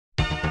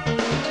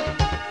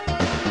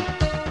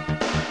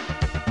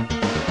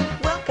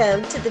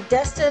Welcome to the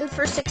Destined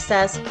for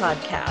Success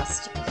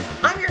podcast.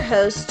 I'm your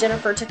host,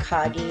 Jennifer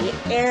Takagi,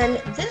 and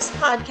this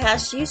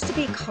podcast used to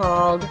be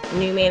called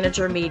New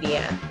Manager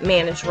Media,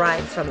 Manage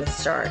Right from the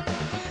Start.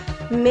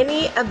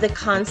 Many of the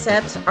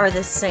concepts are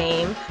the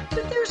same,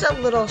 but there's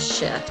a little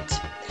shift.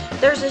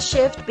 There's a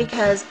shift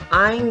because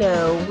I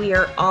know we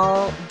are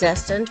all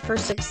destined for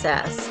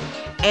success,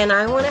 and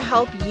I want to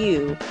help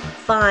you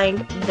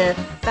find the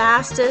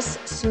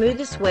fastest,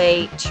 smoothest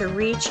way to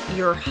reach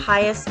your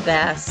highest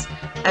best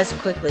as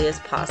quickly as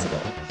possible.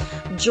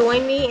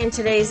 Join me in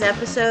today's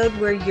episode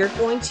where you're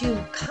going to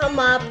come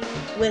up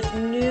with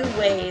new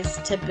ways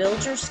to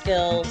build your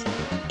skills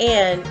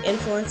and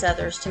influence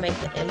others to make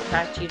the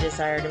impact you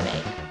desire to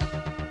make.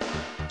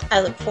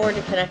 I look forward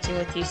to connecting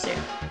with you soon.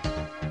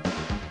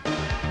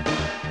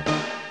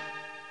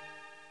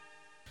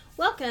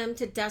 Welcome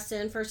to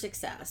Destined for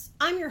Success.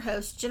 I'm your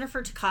host,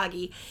 Jennifer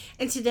Takagi,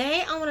 and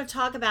today I want to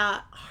talk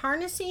about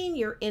harnessing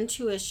your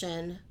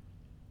intuition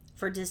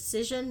for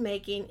decision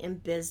making in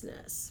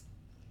business.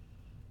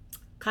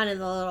 Kind of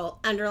the little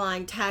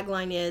underlying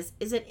tagline is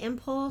it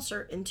impulse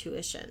or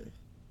intuition?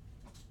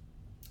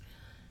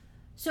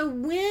 So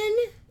when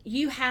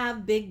you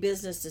have big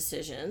business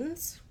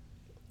decisions,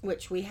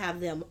 which we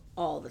have them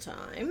all the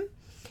time,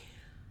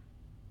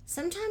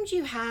 sometimes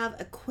you have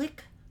a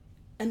quick,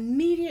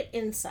 immediate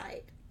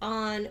insight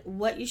on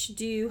what you should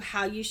do,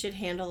 how you should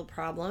handle the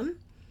problem,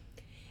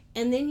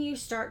 and then you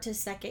start to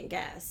second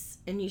guess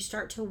and you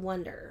start to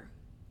wonder,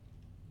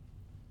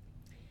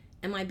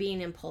 am I being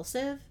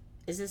impulsive?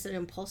 Is this an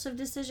impulsive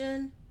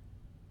decision?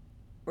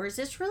 Or is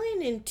this really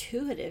an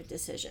intuitive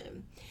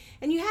decision?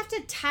 And you have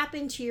to tap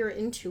into your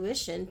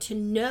intuition to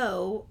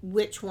know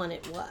which one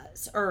it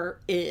was or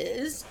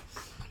is.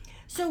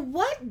 So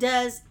what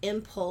does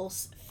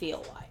impulse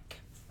feel like?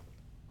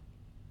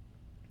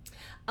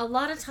 A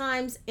lot of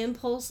times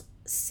impulse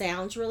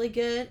sounds really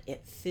good.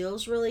 It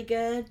feels really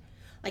good.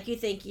 Like you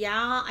think,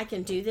 yeah, I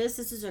can do this.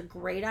 This is a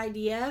great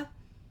idea.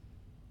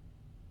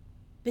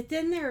 But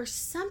then there's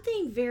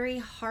something very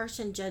harsh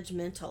and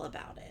judgmental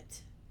about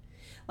it.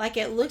 Like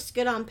it looks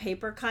good on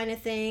paper kind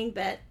of thing,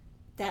 but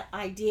that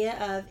idea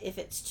of if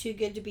it's too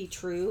good to be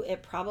true,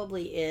 it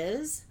probably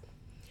is.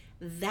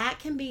 That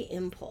can be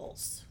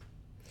impulse.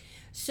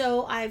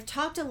 So I've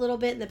talked a little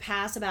bit in the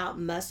past about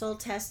muscle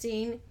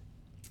testing.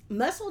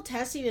 Muscle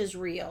testing is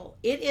real.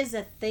 It is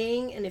a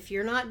thing, and if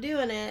you're not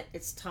doing it,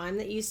 it's time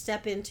that you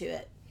step into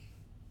it.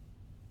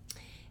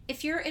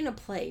 If you're in a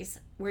place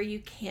where you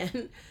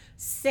can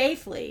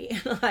safely,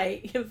 and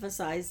I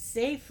emphasize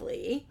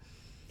safely,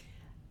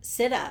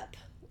 sit up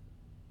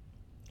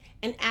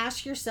and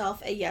ask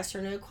yourself a yes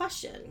or no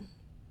question.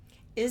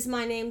 Is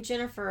my name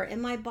Jennifer?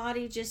 And my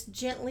body just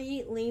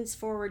gently leans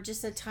forward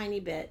just a tiny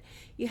bit.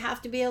 You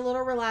have to be a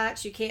little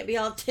relaxed. You can't be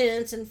all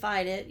tense and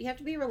fight it. You have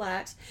to be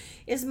relaxed.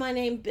 Is my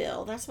name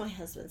Bill? That's my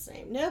husband's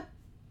name. Nope.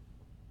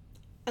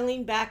 I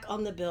lean back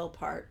on the Bill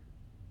part.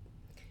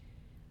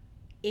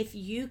 If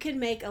you can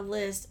make a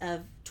list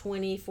of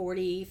 20,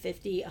 40,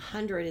 50,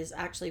 100 is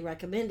actually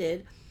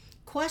recommended,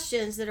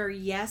 questions that are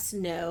yes,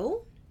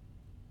 no,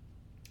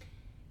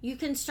 you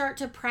can start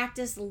to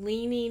practice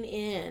leaning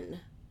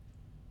in.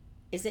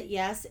 Is it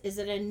yes? Is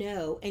it a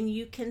no? And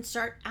you can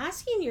start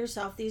asking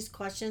yourself these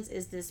questions.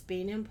 Is this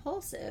being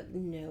impulsive?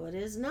 No, it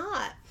is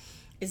not.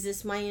 Is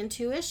this my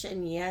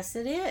intuition? Yes,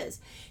 it is.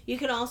 You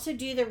can also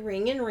do the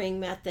ring and ring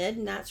method,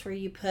 and that's where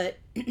you put,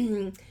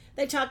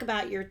 they talk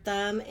about your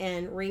thumb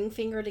and ring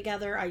finger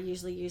together. I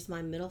usually use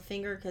my middle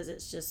finger because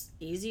it's just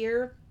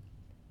easier,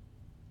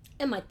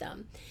 and my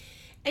thumb.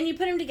 And you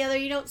put them together.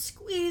 You don't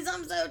squeeze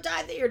them so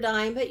tight that you're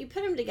dying, but you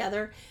put them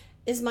together.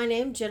 Is my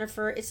name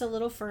Jennifer? It's a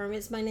little firm.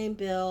 Is my name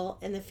Bill?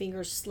 And the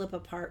fingers slip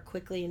apart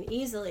quickly and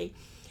easily.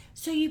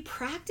 So you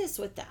practice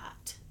with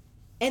that.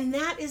 And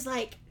that is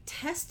like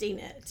testing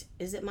it.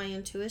 Is it my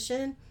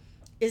intuition?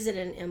 Is it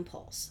an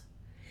impulse?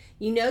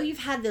 You know you've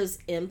had those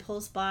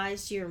impulse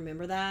buys. Do you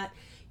remember that?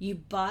 You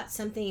bought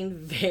something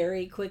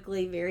very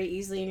quickly, very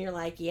easily, and you're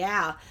like,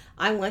 yeah,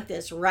 I want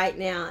this right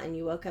now. And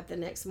you woke up the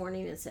next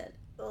morning and said,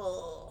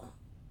 oh,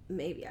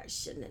 maybe I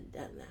shouldn't have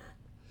done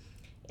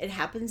that. It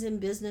happens in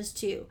business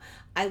too.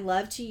 I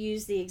love to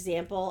use the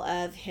example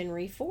of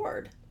Henry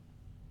Ford.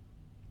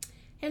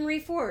 Henry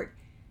Ford,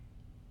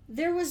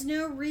 there was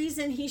no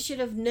reason he should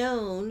have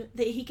known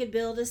that he could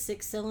build a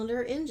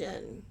 6-cylinder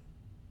engine.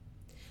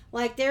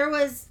 Like there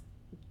was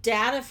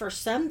data for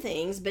some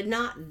things, but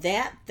not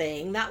that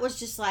thing. That was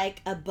just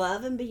like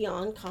above and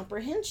beyond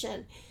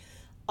comprehension.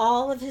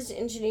 All of his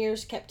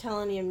engineers kept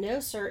telling him, no,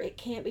 sir, it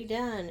can't be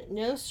done.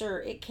 No,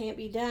 sir, it can't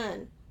be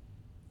done.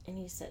 And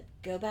he said,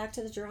 go back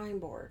to the drawing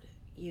board.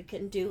 You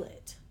can do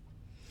it.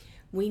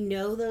 We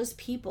know those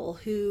people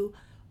who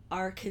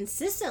are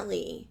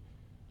consistently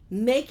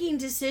making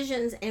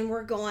decisions and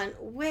we're going,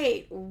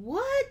 wait,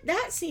 what?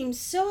 That seems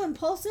so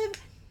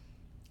impulsive.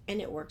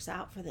 And it works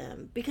out for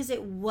them because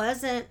it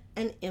wasn't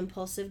an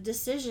impulsive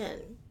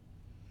decision.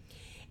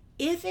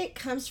 If it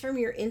comes from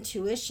your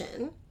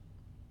intuition,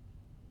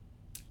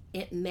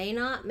 it may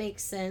not make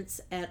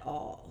sense at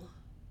all.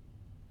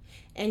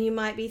 And you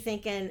might be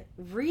thinking,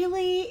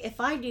 really?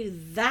 If I do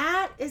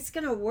that, it's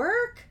going to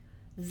work?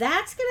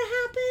 That's going to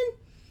happen?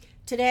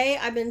 Today,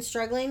 I've been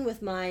struggling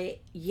with my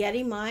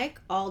Yeti mic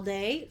all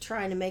day,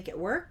 trying to make it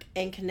work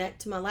and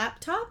connect to my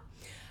laptop.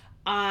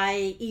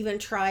 I even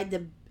tried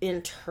the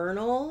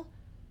internal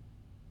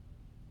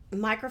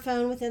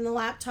microphone within the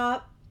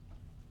laptop.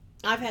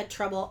 I've had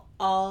trouble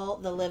all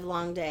the live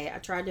long day. I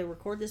tried to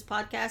record this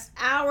podcast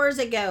hours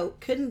ago.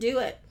 Couldn't do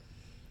it.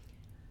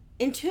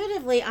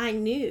 Intuitively, I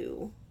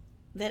knew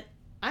that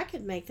I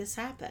could make this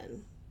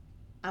happen.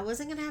 I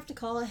wasn't going to have to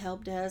call a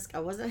help desk. I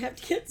wasn't going to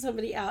have to get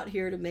somebody out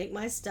here to make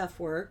my stuff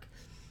work.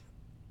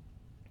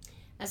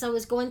 As I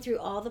was going through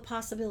all the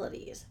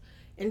possibilities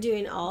and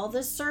doing all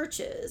the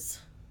searches,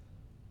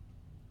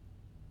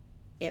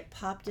 it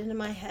popped into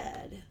my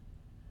head,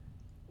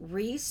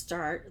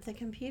 restart the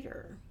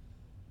computer.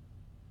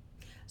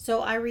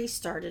 So I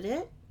restarted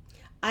it.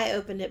 I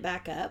opened it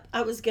back up.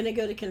 I was going to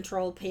go to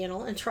control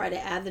panel and try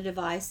to add the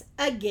device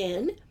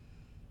again.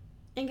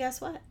 And guess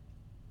what?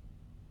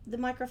 The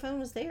microphone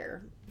was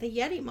there. The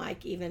Yeti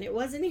mic even. It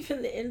wasn't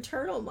even the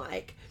internal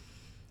mic.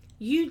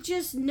 You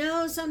just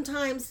know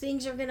sometimes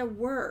things are going to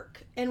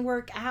work and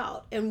work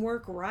out and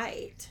work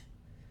right.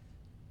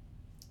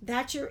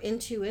 That's your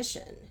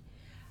intuition.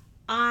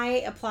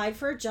 I applied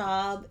for a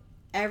job.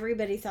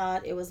 Everybody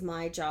thought it was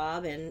my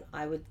job and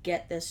I would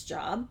get this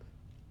job.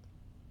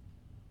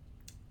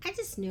 I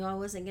just knew I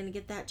wasn't going to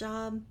get that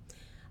job.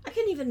 I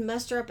couldn't even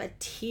muster up a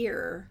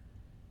tear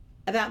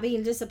about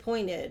being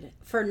disappointed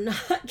for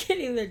not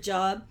getting the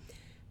job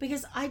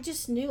because I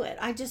just knew it.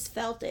 I just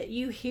felt it.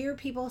 You hear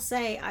people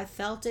say, I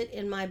felt it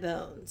in my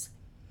bones.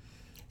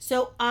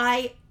 So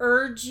I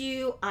urge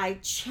you, I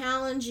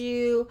challenge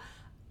you,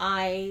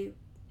 I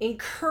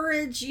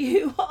encourage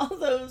you, all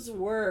those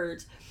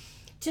words,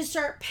 to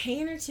start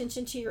paying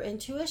attention to your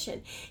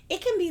intuition.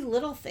 It can be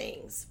little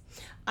things.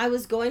 I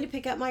was going to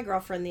pick up my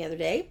girlfriend the other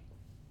day,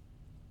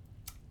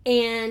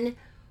 and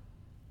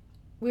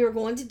we were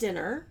going to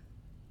dinner,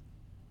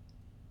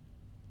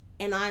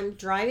 and I'm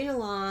driving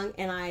along,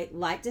 and I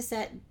like to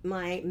set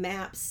my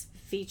maps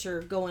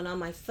feature going on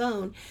my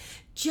phone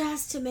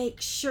just to make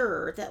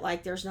sure that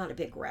like there's not a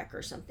big wreck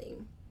or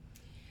something.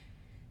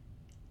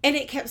 And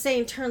it kept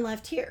saying, turn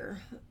left here,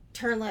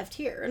 turn left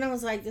here. And I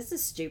was like, this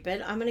is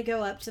stupid. I'm going to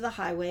go up to the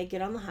highway,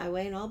 get on the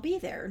highway, and I'll be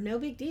there. No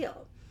big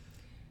deal.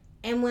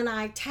 And when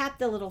I tapped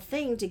the little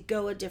thing to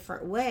go a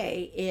different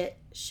way, it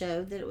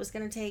showed that it was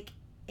going to take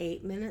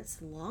 8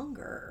 minutes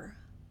longer.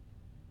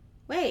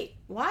 Wait,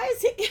 why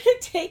is it going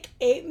to take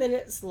 8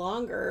 minutes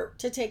longer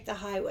to take the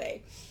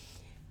highway?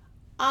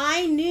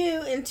 I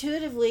knew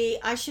intuitively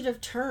I should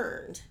have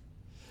turned.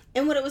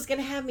 And what it was going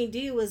to have me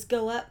do was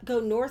go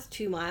north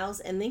 2 miles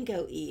and then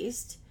go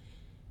east,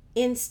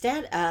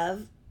 instead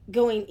of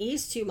going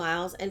east 2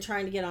 miles and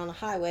trying to get on a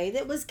highway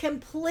that was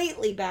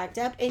completely backed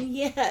up. And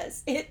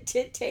yes, it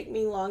did take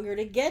me longer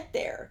to get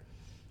there.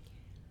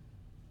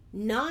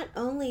 Not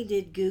only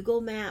did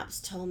Google Maps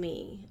tell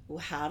me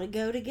how to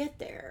go to get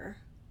there,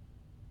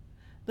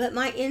 but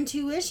my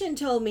intuition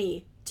told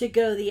me to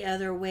go the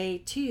other way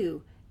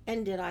too.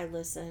 And did I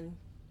listen?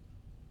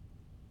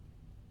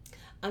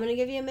 I'm going to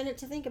give you a minute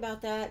to think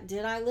about that.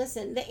 Did I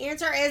listen? The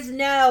answer is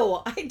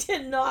no. I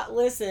did not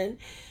listen.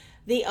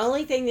 The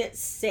only thing that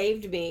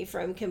saved me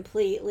from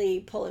completely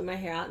pulling my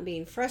hair out and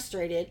being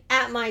frustrated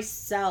at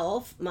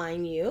myself,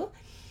 mind you,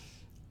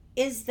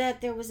 is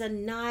that there was a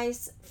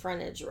nice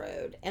frontage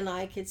road and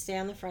I could stay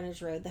on the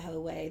frontage road the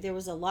whole way. There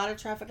was a lot of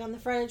traffic on the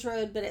frontage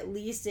road, but at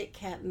least it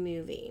kept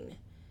moving,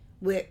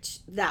 which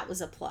that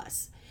was a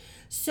plus.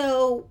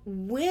 So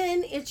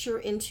when it's your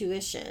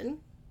intuition,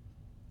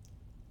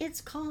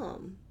 it's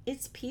calm,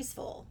 it's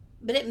peaceful,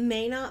 but it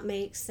may not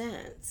make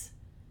sense.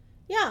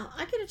 Yeah,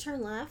 I could have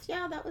turned left.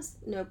 Yeah, that was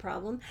no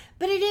problem.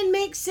 But it didn't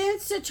make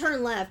sense to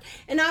turn left.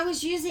 And I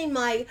was using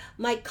my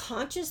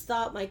conscious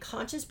thought, my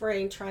conscious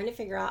brain, trying to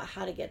figure out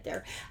how to get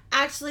there.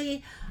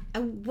 Actually, I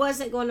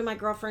wasn't going to my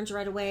girlfriend's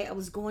right away. I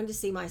was going to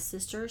see my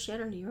sister. She had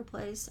her knee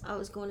replaced. I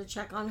was going to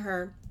check on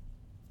her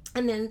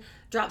and then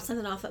drop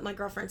something off at my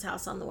girlfriend's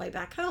house on the way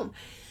back home.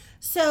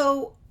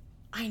 So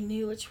I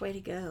knew which way to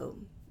go.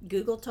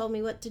 Google told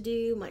me what to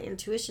do. My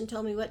intuition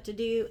told me what to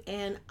do.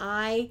 And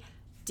I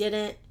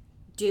didn't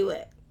do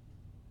it.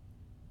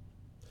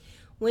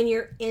 When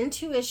your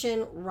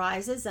intuition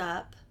rises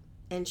up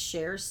and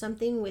shares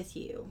something with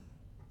you,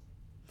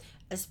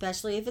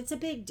 especially if it's a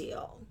big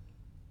deal,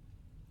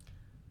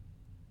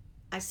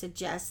 I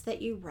suggest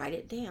that you write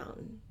it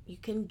down. You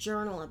can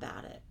journal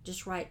about it.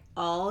 Just write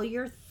all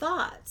your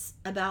thoughts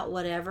about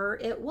whatever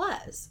it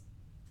was.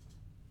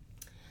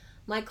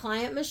 My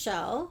client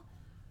Michelle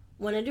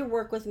wanted to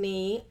work with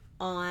me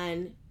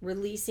on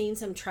releasing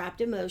some trapped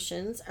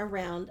emotions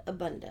around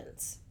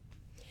abundance.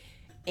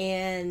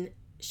 And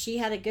she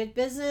had a good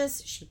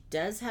business. She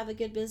does have a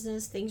good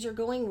business. Things are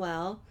going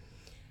well.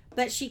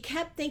 But she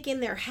kept thinking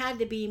there had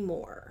to be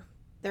more.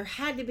 There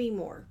had to be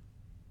more.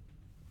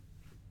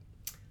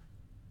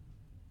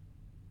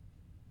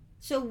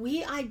 So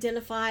we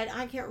identified,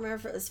 I can't remember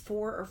if it was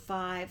 4 or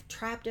 5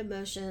 trapped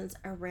emotions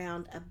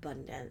around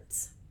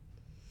abundance.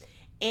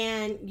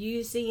 And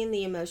using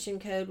the emotion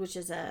code, which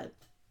is an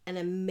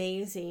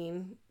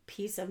amazing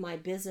piece of my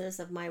business,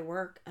 of my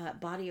work,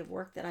 body of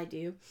work that I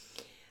do,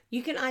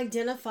 you can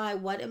identify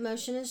what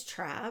emotion is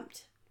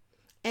trapped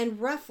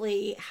and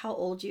roughly how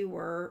old you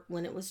were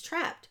when it was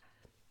trapped.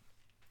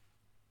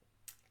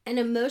 An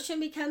emotion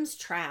becomes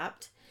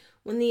trapped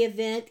when the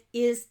event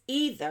is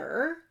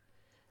either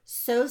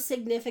so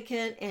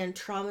significant and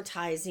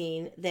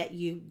traumatizing that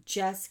you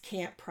just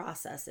can't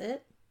process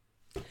it,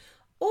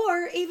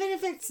 or even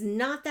if it's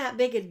not that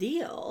big a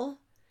deal,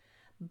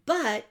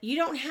 but you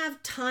don't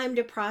have time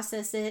to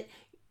process it,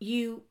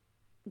 you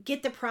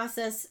get the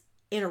process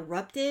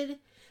interrupted,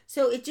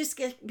 so it just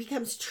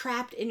becomes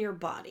trapped in your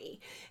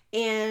body.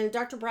 And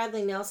Dr.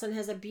 Bradley Nelson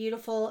has a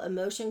beautiful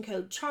emotion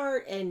code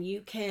chart, and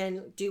you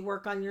can do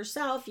work on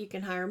yourself. You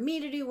can hire me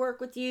to do work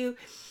with you,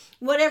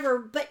 whatever,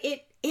 but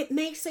it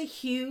makes a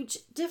huge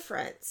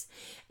difference.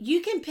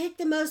 You can pick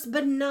the most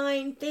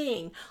benign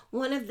thing.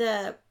 One of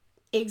the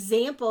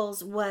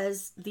examples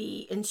was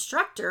the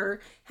instructor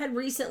had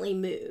recently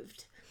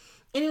moved.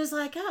 And he was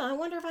like, oh, I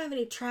wonder if I have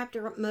any trapped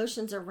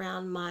emotions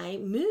around my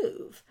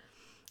move.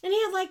 And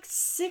he had like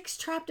 6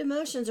 trapped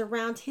emotions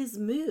around his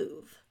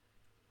move.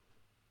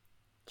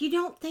 You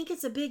don't think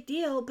it's a big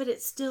deal, but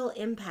it's still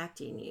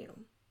impacting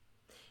you.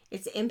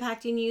 It's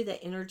impacting you.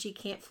 The energy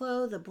can't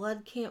flow. The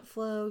blood can't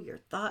flow. Your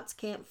thoughts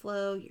can't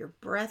flow. Your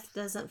breath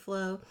doesn't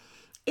flow.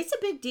 It's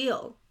a big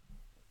deal.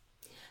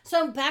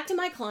 So back to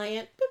my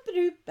client.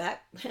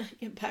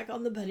 Back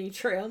on the bunny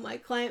trail. My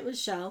client,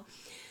 Michelle.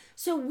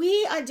 So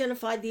we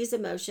identified these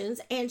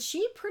emotions, and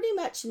she pretty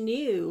much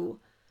knew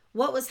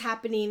what was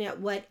happening at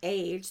what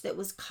age that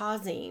was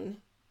causing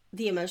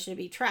the emotion to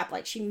be trapped.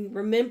 Like, she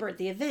remembered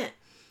the event.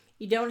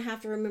 You don't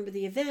have to remember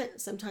the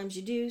event. Sometimes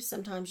you do,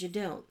 sometimes you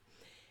don't.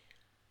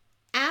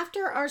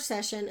 After our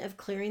session of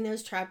clearing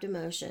those trapped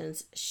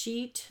emotions,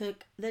 she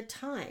took the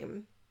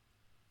time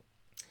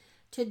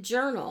to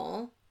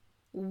journal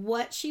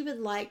what she would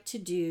like to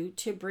do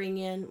to bring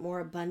in more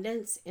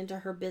abundance into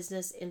her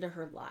business, into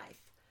her life.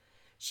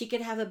 She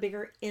could have a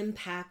bigger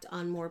impact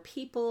on more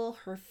people,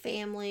 her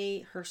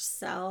family,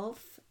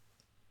 herself.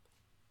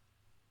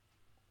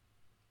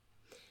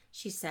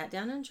 She sat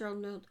down and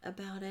journaled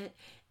about it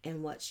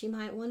and what she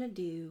might want to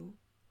do.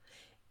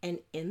 And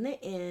in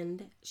the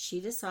end, she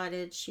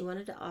decided she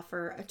wanted to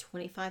offer a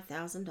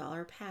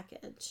 $25,000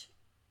 package.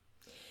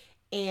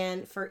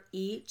 And for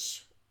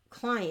each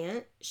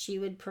client, she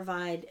would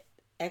provide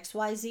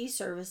XYZ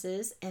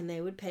services, and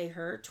they would pay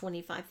her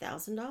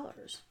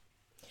 $25,000.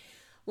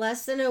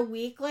 Less than a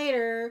week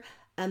later,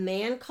 a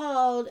man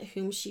called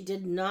whom she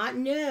did not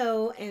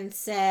know and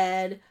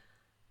said,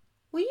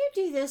 will you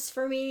do this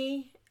for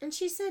me? And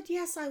she said,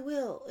 yes, I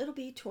will. It'll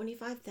be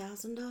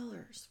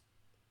 $25,000.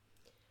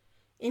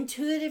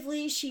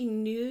 Intuitively, she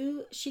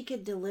knew she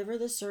could deliver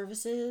the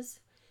services.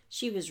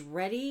 She was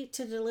ready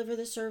to deliver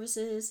the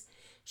services.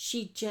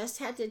 She just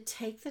had to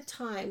take the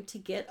time to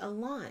get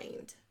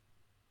aligned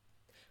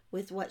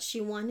with what she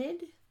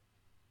wanted,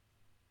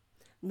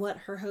 what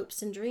her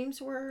hopes and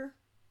dreams were,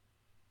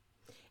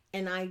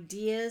 and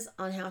ideas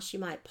on how she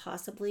might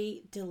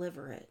possibly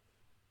deliver it.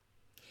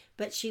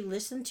 But she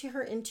listened to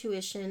her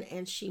intuition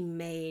and she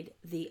made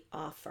the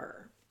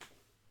offer.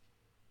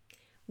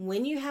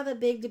 When you have a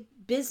big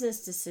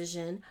business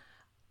decision,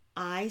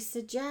 I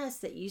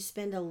suggest that you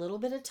spend a little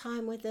bit of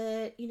time with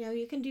it. You know,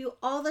 you can do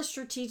all the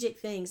strategic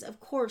things.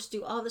 Of course,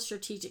 do all the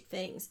strategic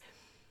things.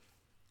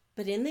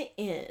 But in the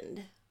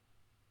end,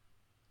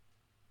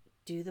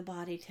 do the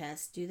body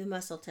test, do the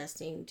muscle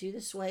testing, do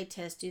the sway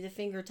test, do the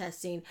finger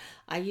testing.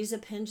 I use a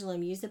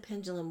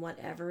pendulum,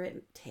 whatever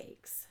it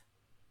takes.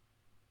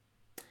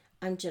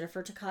 I'm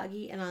Jennifer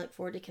Takagi, and I look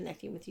forward to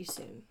connecting with you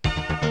soon.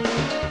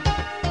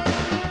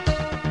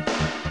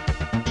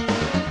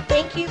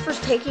 Thank you for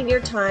taking your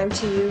time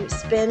to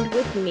spend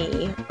with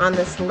me on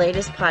this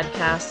latest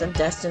podcast of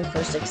Destined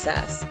for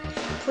Success.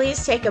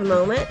 Please take a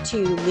moment to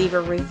leave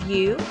a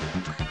review,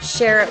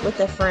 share it with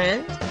a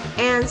friend,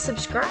 and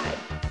subscribe,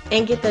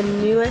 and get the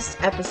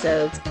newest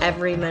episodes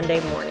every Monday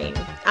morning.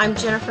 I'm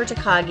Jennifer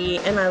Takagi,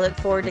 and I look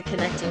forward to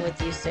connecting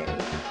with you soon.